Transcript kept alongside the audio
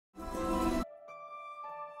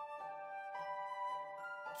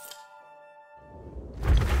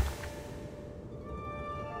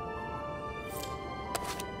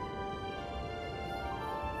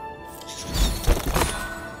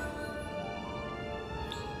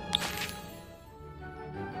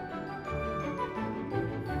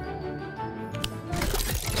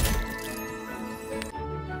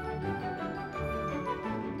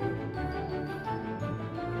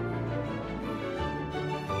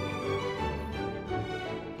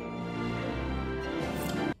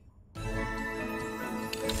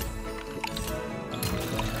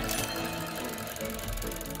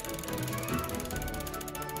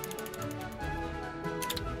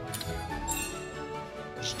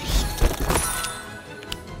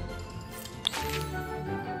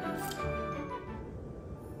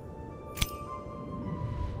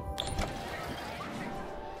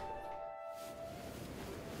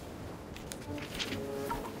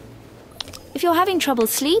If you're having trouble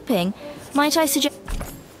sleeping, might I suggest...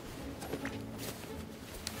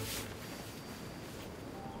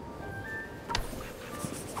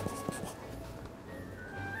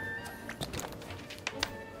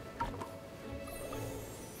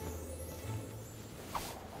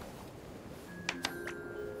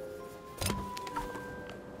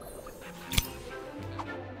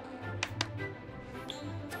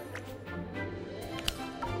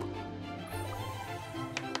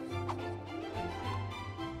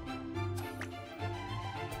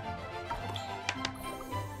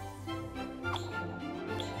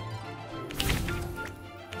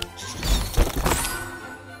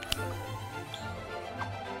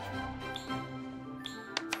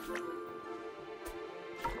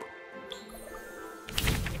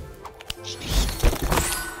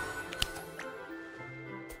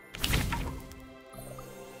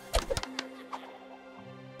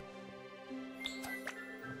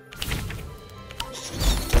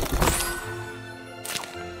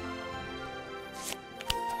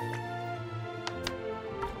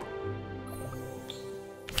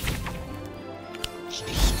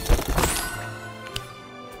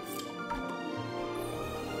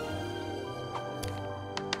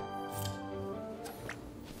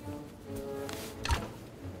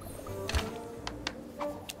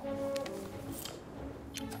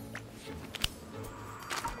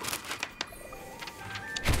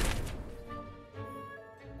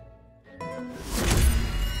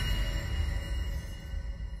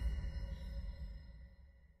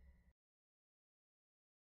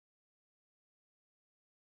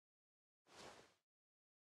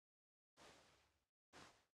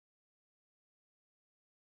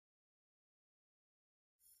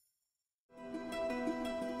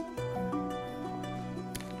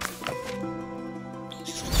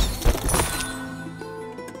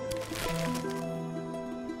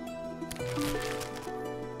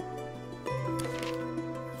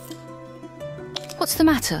 What's the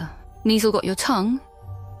matter? Kneasel got your tongue?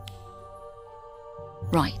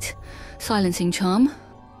 Right. Silencing charm.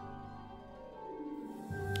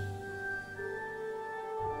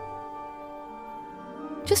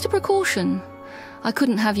 Just a precaution. I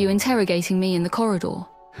couldn't have you interrogating me in the corridor.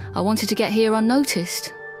 I wanted to get here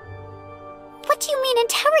unnoticed. What do you mean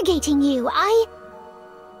interrogating you?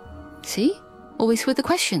 See? Always with the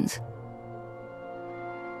questions.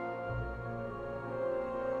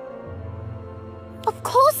 Of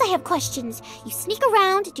course I have questions. You sneak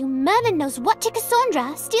around, do Merlin knows what to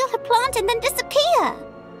Cassandra, steal her plant, and then disappear.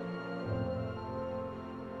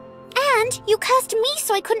 And you cursed me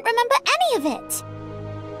so I couldn't remember any of it.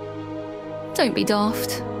 Don't be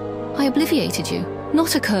daft. I obliviated you,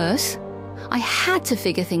 not a curse. I had to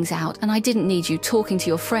figure things out, and I didn't need you talking to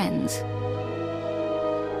your friends.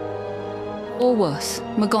 Or worse,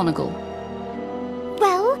 McGonagall.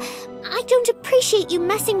 Well, I don't appreciate you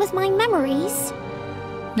messing with my memories.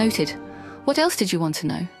 Noted. What else did you want to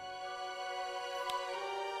know?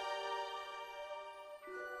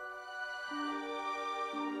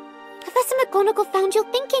 Professor McGonagall found your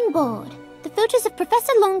thinking board. The photos of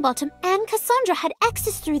Professor Longbottom and Cassandra had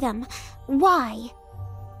X's through them. Why?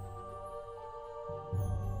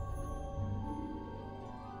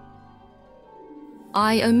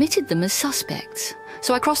 I omitted them as suspects,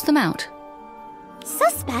 so I crossed them out.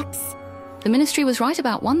 Suspects? The Ministry was right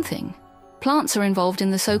about one thing. Plants are involved in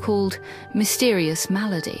the so-called mysterious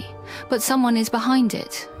malady, but someone is behind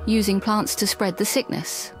it, using plants to spread the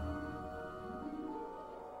sickness.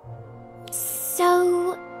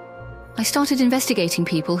 So... I started investigating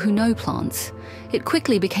people who know plants. It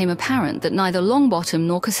quickly became apparent that neither Longbottom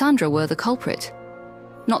nor Cassandra were the culprit.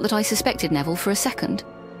 Not that I suspected Neville for a second.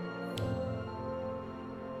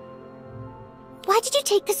 Why did you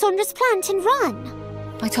take Cassandra's plant and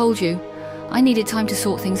run? I told you, I needed time to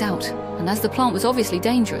sort things out, and as the plant was obviously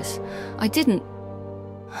dangerous, I didn't...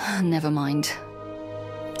 Never mind.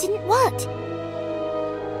 Didn't what?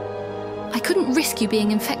 I couldn't risk you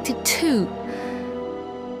being infected too.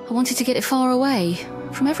 I wanted to get it far away,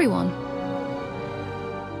 from everyone.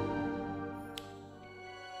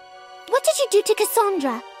 What did you do to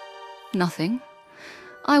Cassandra? Nothing.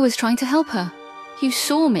 I was trying to help her. You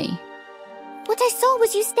saw me. What I saw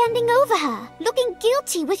was you standing over her, looking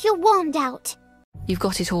guilty with your wand out. You've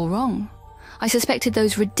got it all wrong. I suspected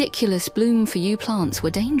those ridiculous bloom-for-you plants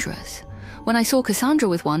were dangerous. When I saw Cassandra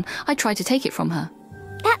with one, I tried to take it from her.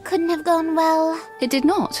 That couldn't have gone well. It did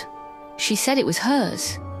not. She said it was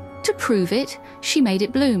hers. To prove it, she made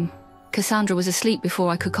it bloom. Cassandra was asleep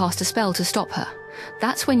before I could cast a spell to stop her.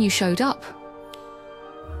 That's when you showed up.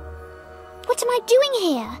 What am I doing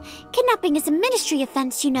here? Kidnapping is a Ministry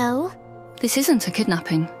offense, you know. This isn't a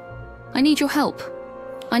kidnapping. I need your help.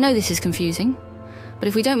 I know this is confusing, but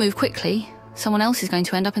if we don't move quickly, someone else is going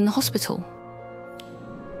to end up in the hospital.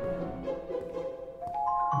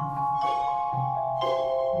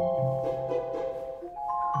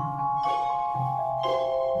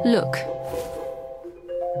 Look.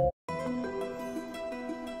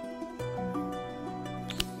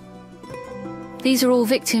 These are all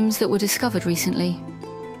victims that were discovered recently.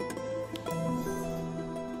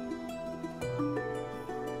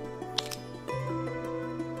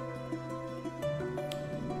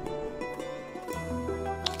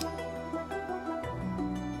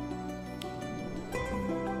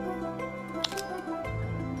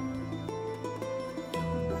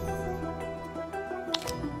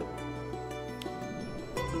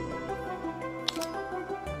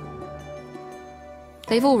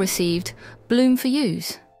 They've all received Bloom for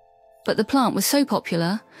Use. But the plant was so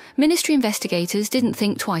popular, Ministry investigators didn't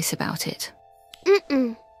think twice about it.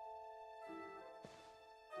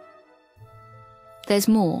 There's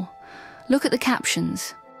more. Look at the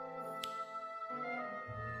captions.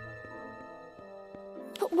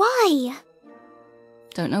 But why?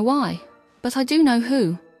 Don't know why, but I do know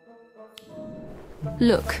who.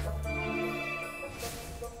 Look.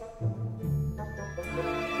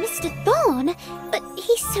 Mr. Thorne? But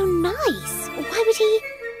he's so nice. Why would he...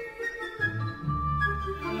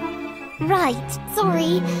 Right,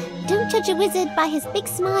 sorry. Don't judge a wizard by his big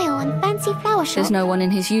smile and fancy flower shop. There's no one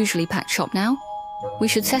in his usually packed shop now. We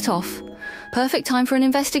should set off. Perfect time for an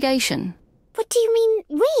investigation. What do you mean,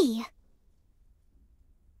 we?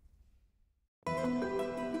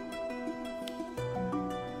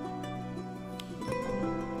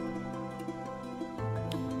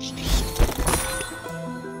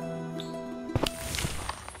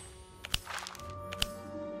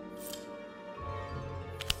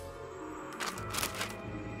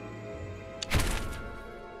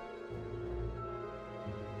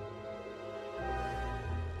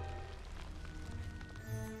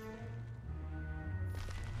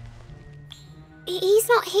 He's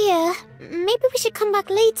not here. Maybe we should come back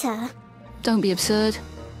later. Don't be absurd.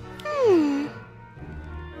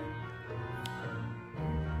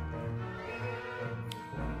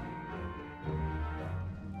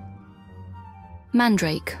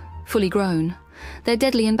 Mandrake, fully grown. They're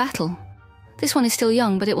deadly in battle. This one is still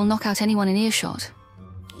young, but it will knock out anyone in earshot.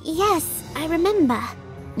 Yes, I remember.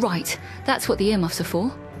 Right, that's what the earmuffs are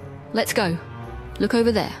for. Let's go. Look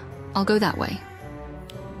over there. I'll go that way.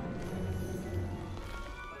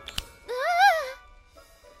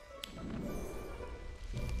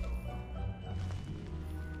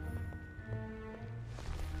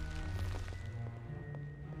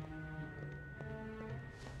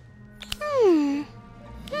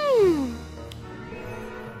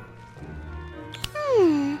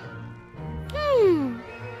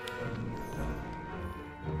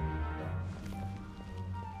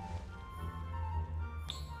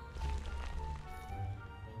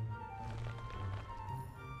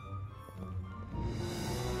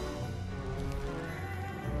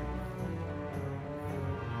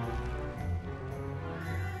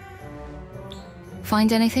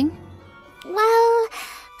 Find anything? Well,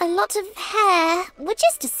 a lot of hair, which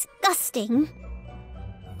is disgusting.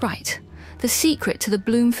 Right. The secret to the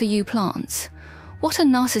Bloom for You plants. What a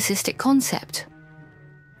narcissistic concept.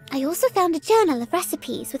 I also found a journal of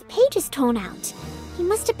recipes with pages torn out. He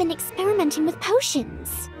must have been experimenting with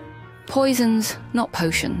potions. Poisons, not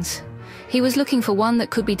potions. He was looking for one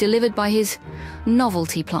that could be delivered by his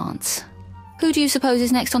novelty plants. Who do you suppose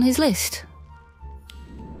is next on his list?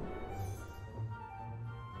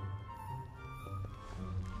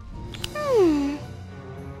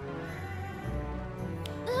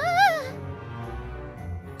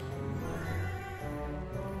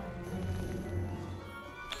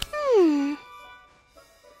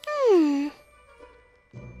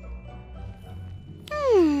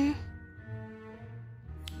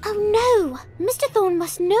 Oh no! Mr. Thorne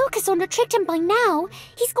must know Cassandra tricked him by now.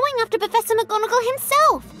 He's going after Professor McGonagall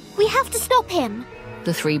himself. We have to stop him.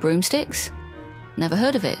 The Three Broomsticks? Never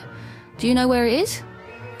heard of it. Do you know where it is?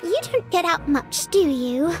 You don't get out much, do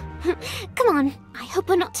you? Come on, I hope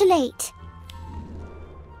we're not too late.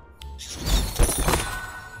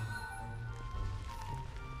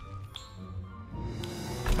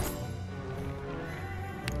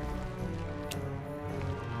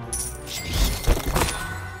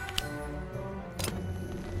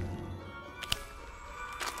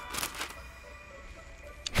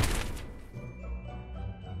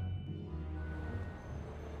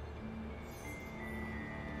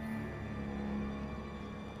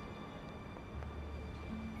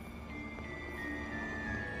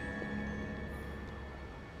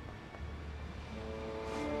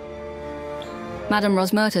 Madame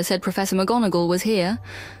Rosmerta said Professor McGonagall was here.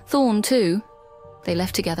 Thorn, too. They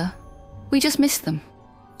left together. We just missed them.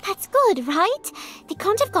 That's good, right? They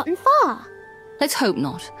can't have gotten far. Let's hope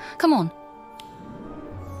not. Come on.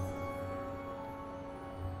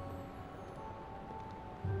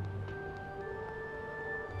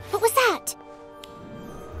 What was that?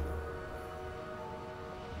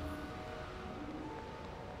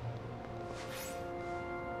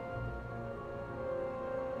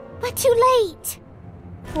 We're too late.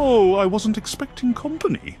 Oh, I wasn't expecting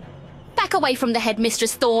company. Back away from the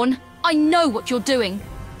headmistress, Thorn. I know what you're doing.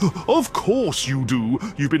 Of course you do.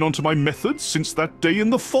 You've been onto my methods since that day in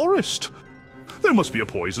the forest. There must be a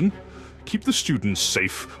poison. Keep the students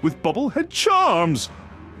safe with bobblehead charms.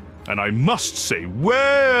 And I must say,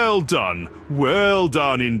 well done. Well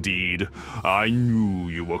done indeed. I knew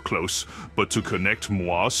you were close, but to connect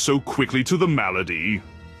moi so quickly to the malady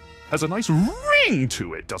has a nice ring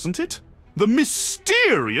to it, doesn't it? The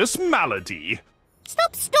mysterious malady.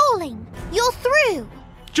 Stop stalling. You're through.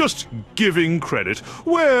 Just giving credit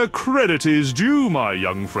where credit is due, my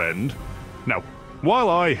young friend. Now, while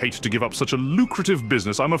I hate to give up such a lucrative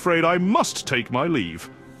business, I'm afraid I must take my leave.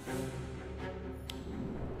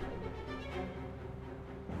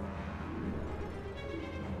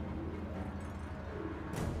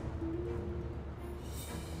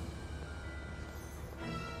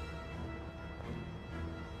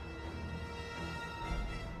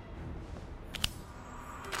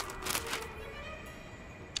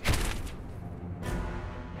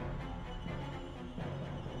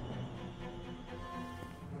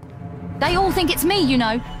 They all think it's me, you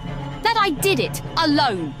know. That I did it,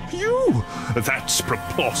 alone. You? That's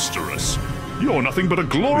preposterous. You're nothing but a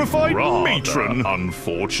glorified matron.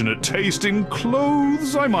 Unfortunate taste in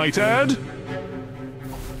clothes, I might add.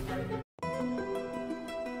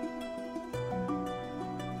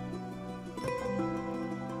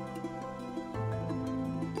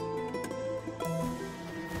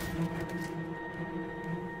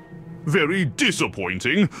 Very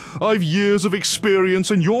disappointing. I've years of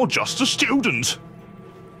experience and you're just a student.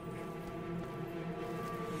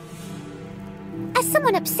 As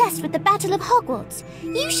someone obsessed with the Battle of Hogwarts,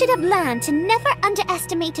 you should have learned to never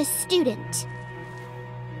underestimate a student.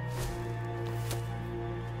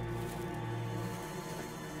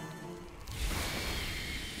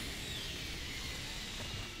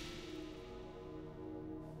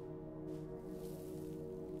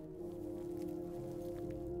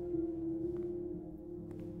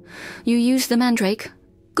 You used the mandrake.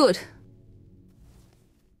 Good.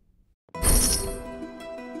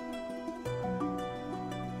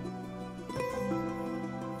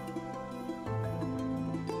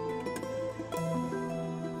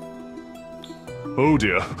 Oh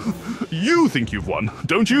dear. You think you've won,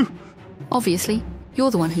 don't you? Obviously,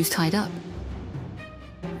 you're the one who's tied up.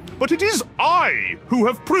 But it is I who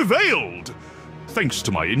have prevailed! Thanks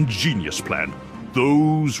to my ingenious plan.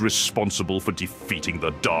 Those responsible for defeating the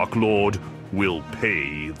Dark Lord will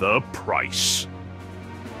pay the price.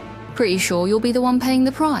 Pretty sure you'll be the one paying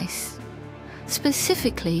the price.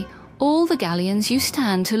 Specifically, all the galleons you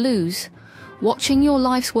stand to lose, watching your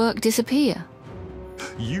life's work disappear.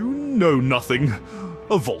 You know nothing.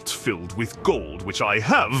 A vault filled with gold, which I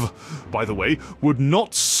have, by the way, would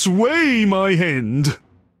not sway my hand.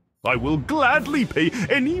 I will gladly pay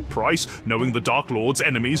any price knowing the Dark Lord's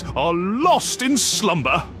enemies are lost in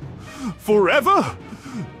slumber. Forever.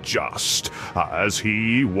 Just as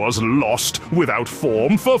he was lost without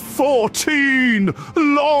form for 14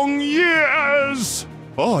 long years.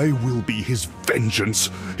 I will be his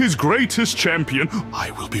vengeance, his greatest champion.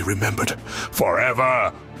 I will be remembered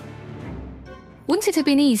forever. Wouldn't it have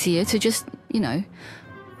been easier to just,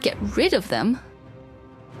 get rid of them?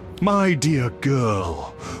 My dear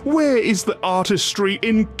girl, where is the artistry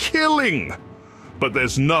in killing? But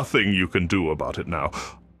there's nothing you can do about it now.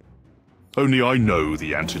 Only I know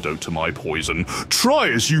the antidote to my poison. Try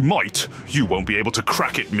as you might, you won't be able to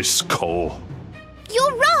crack it, Miss Cole.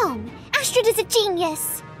 You're wrong! Astrid is a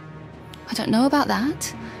genius! I don't know about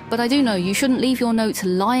that, but I do know you shouldn't leave your notes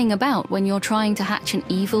lying about when you're trying to hatch an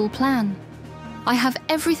evil plan. I have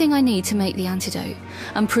everything I need to make the antidote,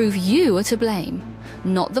 and prove you are to blame,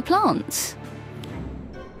 not the plants.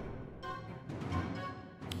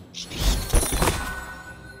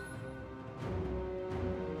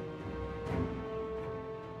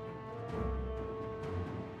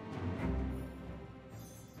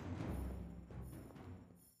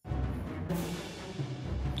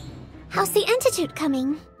 How's the antidote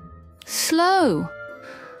coming? Slow.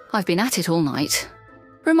 I've been at it all night.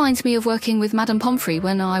 Reminds me of working with Madame Pomfrey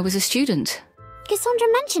when I was a student. Cassandra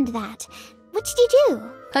mentioned that. What did you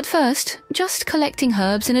do? At first, just collecting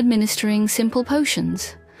herbs and administering simple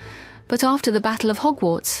potions. But after the Battle of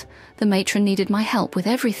Hogwarts, the matron needed my help with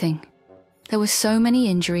everything. There were so many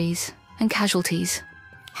injuries and casualties.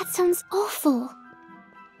 That sounds awful.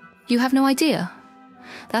 You have no idea.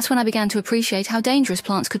 That's when I began to appreciate how dangerous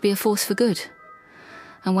plants could be a force for good.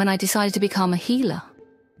 And when I decided to become a healer.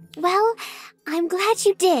 Well, I'm glad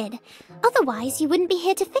you did. Otherwise, you wouldn't be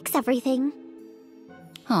here to fix everything.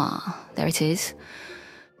 Ah, there it is.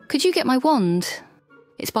 Could you get my wand?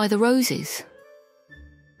 It's by the roses.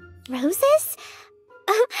 Roses?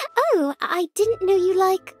 Oh, I didn't know you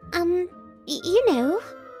like, you know.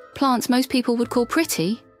 Plants most people would call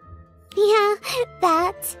pretty. Yeah,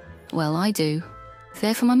 that. Well, I do.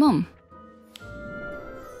 They're for my mum.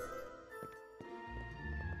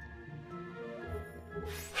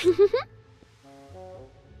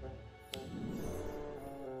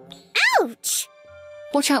 Ouch!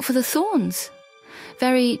 Watch out for the thorns.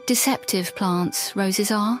 Very deceptive plants,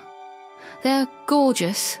 roses are. They're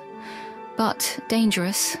gorgeous, but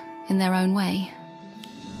dangerous in their own way.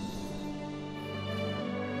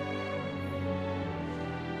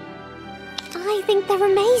 I think they're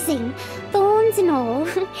amazing. Thorns and all.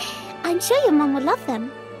 I'm sure your mum would love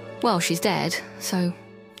them. Well, she's dead, so...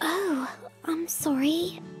 Oh, I'm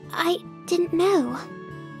sorry. I didn't know.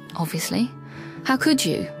 Obviously. How could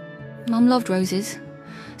you? Mum loved roses.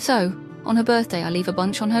 So, on her birthday, I leave a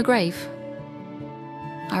bunch on her grave.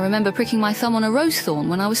 I remember pricking my thumb on a rose thorn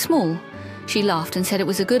when I was small. She laughed and said it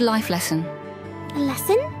was a good life lesson. A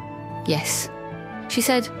lesson? Yes. She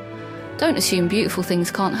said, "Don't assume beautiful things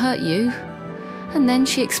can't hurt you." And then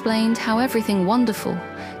she explained how everything wonderful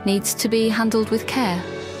needs to be handled with care.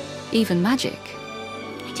 Even magic.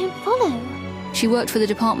 I don't follow. She worked for the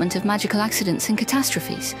Department of Magical Accidents and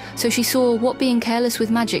Catastrophes, so she saw what being careless with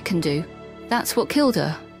magic can do. That's what killed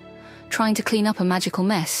her. Trying to clean up a magical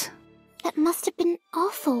mess. That must have been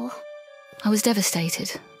awful. I was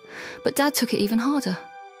devastated. But Dad took it even harder.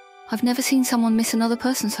 I've never seen someone miss another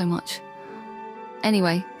person so much.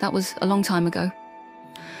 Anyway, that was a long time ago.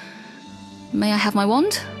 May I have my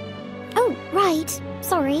wand? Oh, right.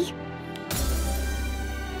 Sorry.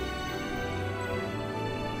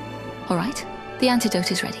 All right, the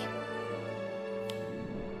antidote is ready.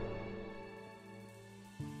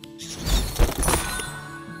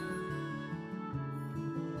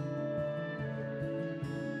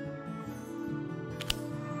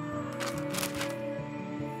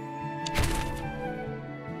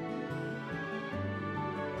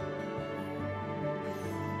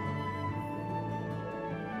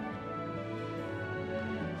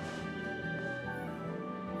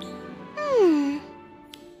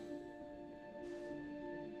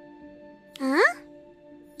 Huh?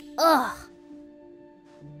 Ugh.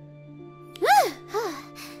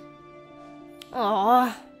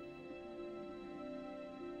 Aww. Oh.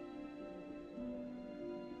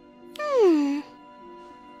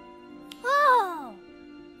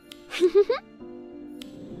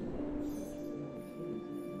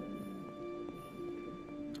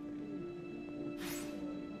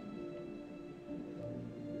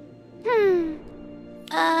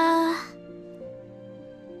 Uh...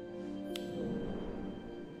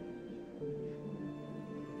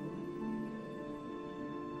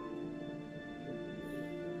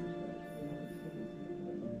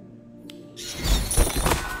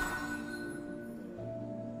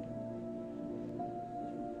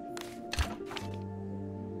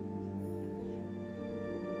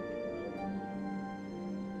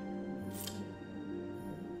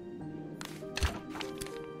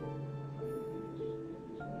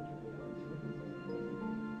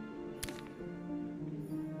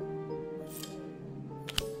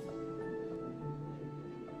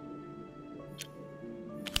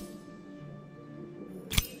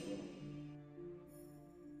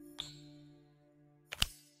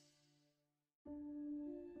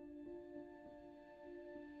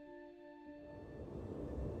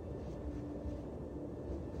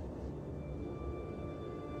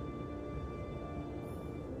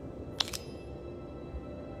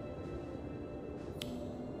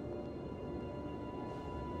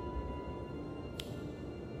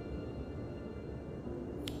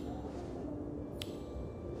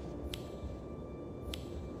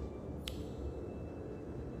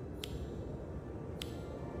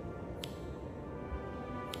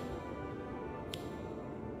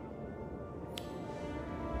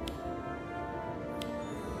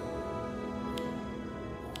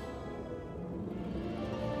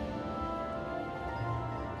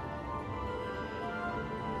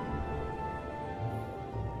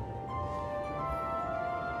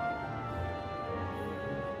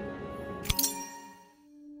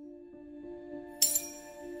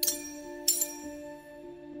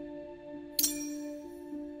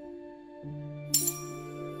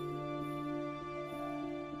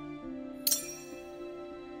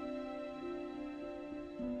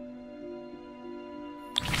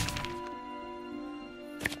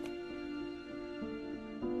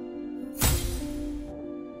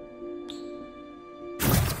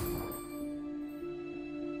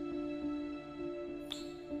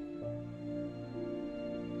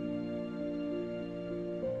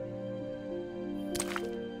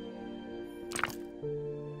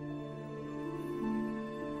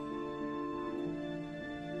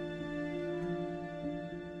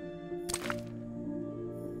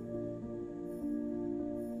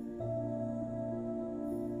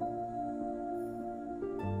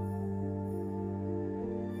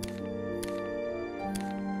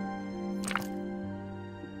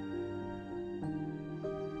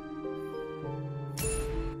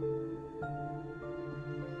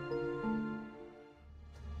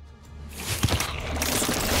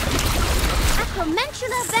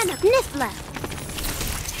 Tarantula venom. Niffler.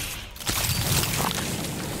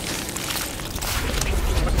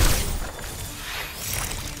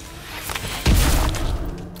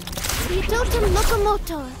 Theodotum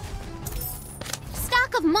locomotor.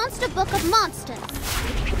 Stock of Monster Book of Monsters.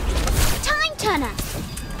 Time Turner.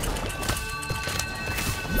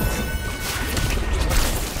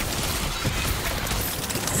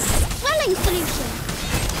 Swelling solution.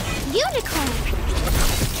 Unicorn.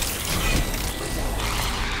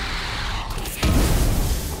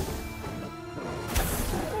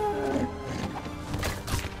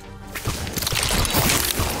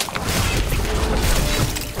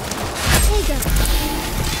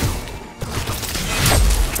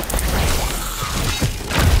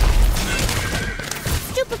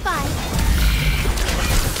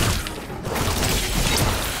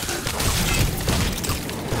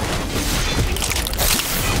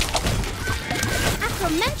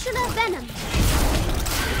 Venom.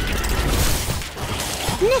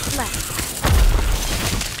 Niffler.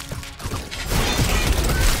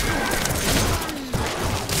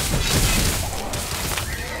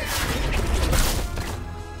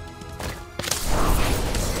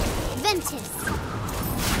 Ventus.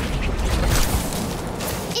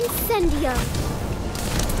 Incendio.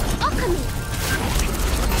 Alchemy.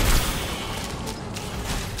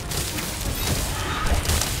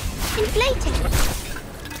 Inflating.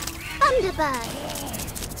 Thunderbird.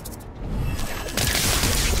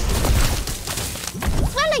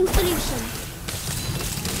 Swelling solution.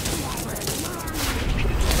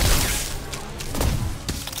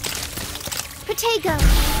 Protego.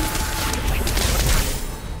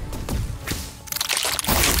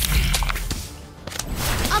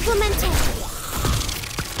 Augmente.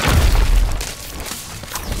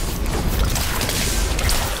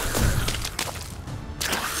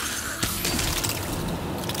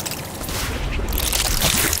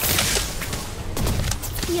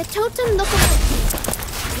 Totem locomotive.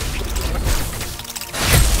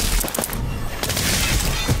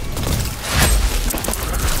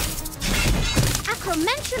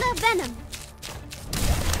 Acromantula venom.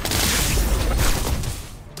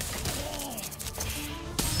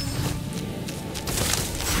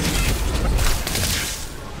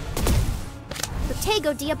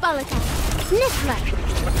 Protego diabolica. Niffler.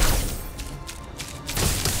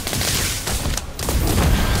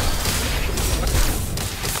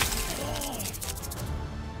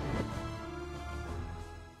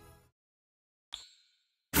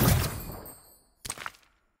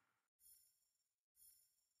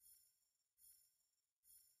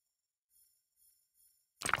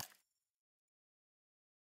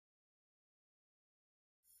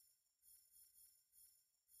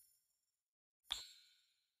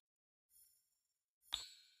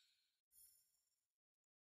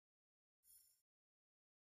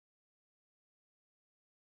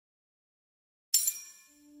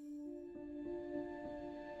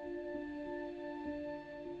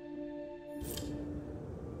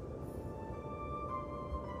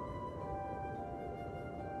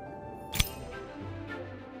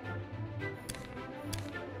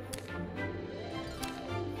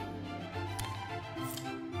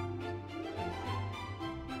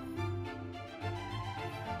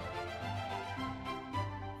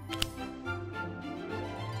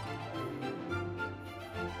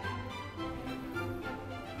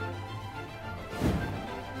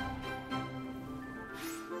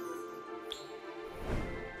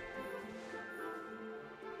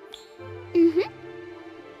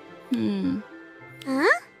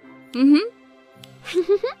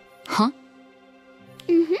 Huh?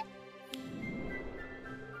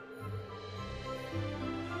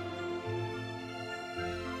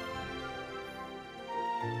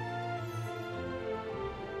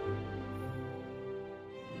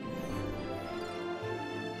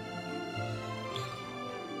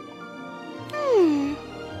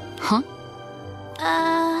 Huh?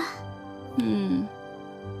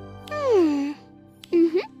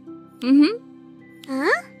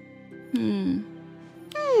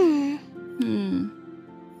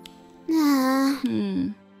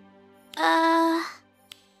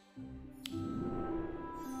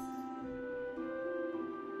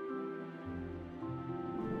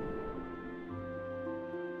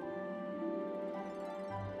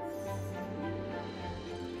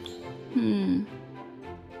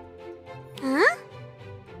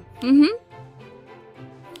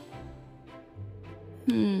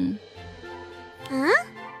 Huh?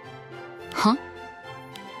 Huh?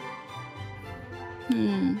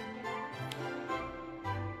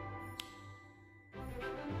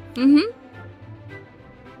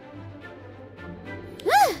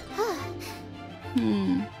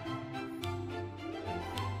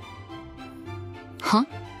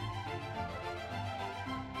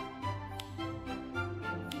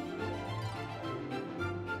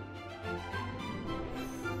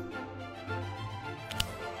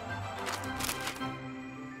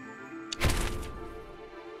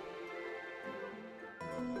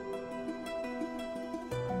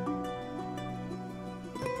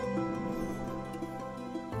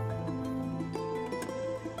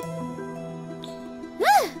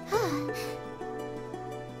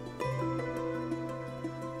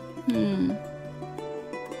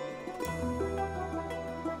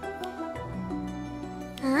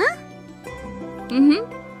 Mm-hmm.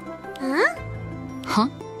 Huh? Huh?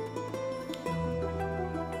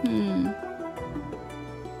 Hmm.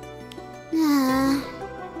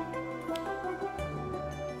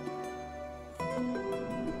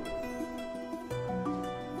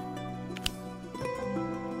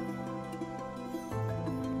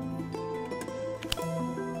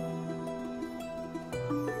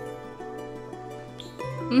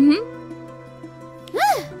 Mm-hmm.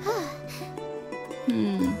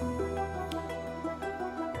 Hmm.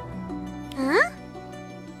 Huh?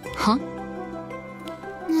 Huh?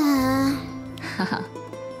 Uh,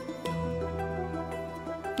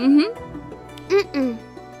 Mm-hmm. mm-mm.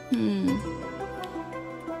 Hmm.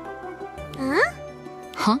 Huh?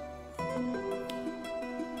 Huh?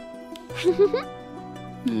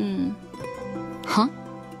 Hmm. Huh?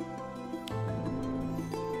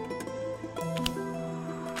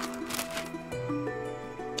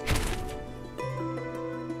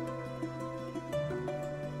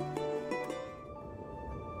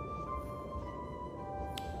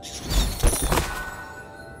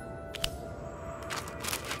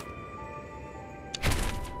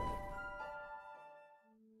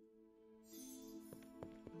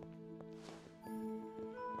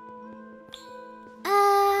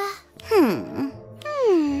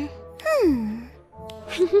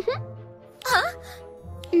 Huh?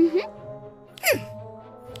 Mm-hmm.